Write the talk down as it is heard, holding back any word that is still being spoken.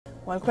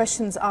While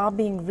questions are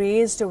being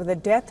raised over the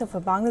death of a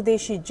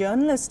Bangladeshi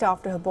journalist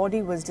after her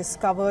body was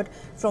discovered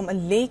from a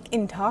lake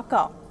in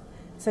Dhaka.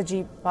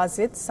 Sajid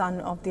Wazid, son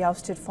of the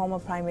ousted former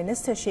Prime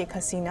Minister Sheikh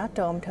Hasina,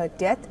 termed her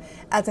death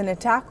as an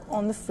attack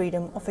on the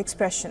freedom of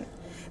expression.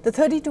 The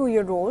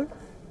 32-year-old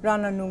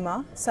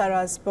Rahanuma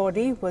Sarah's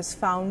body was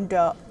found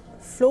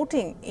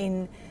floating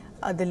in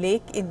the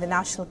lake in the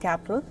national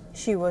capital.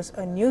 She was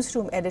a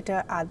newsroom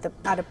editor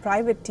at a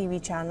private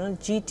TV channel,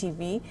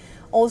 GTV,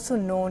 also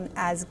known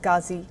as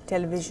Ghazi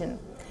Television.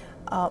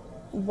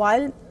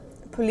 While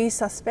police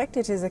suspect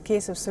it is a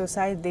case of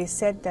suicide, they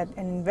said that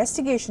an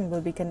investigation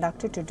will be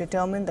conducted to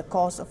determine the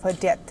cause of her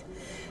death.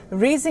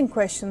 Raising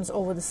questions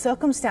over the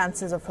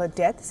circumstances of her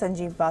death,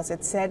 Sanjeev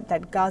Basit said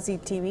that Ghazi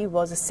TV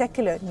was a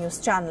secular news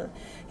channel.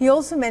 He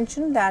also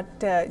mentioned that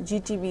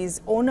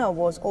GTV's owner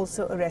was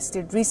also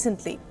arrested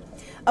recently.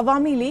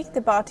 Awami League,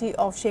 the party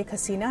of Sheikh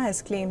Hasina,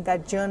 has claimed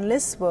that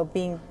journalists were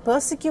being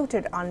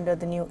persecuted under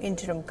the new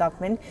interim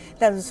government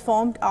that was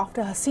formed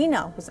after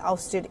Hasina was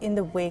ousted in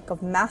the wake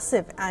of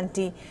massive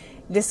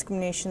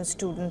anti-discrimination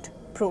student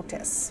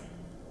protests.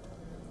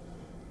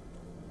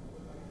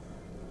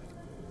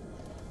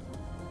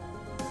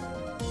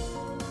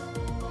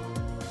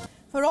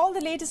 For all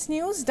the latest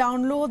news,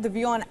 download the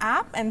WION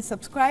app and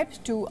subscribe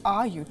to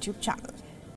our YouTube channel.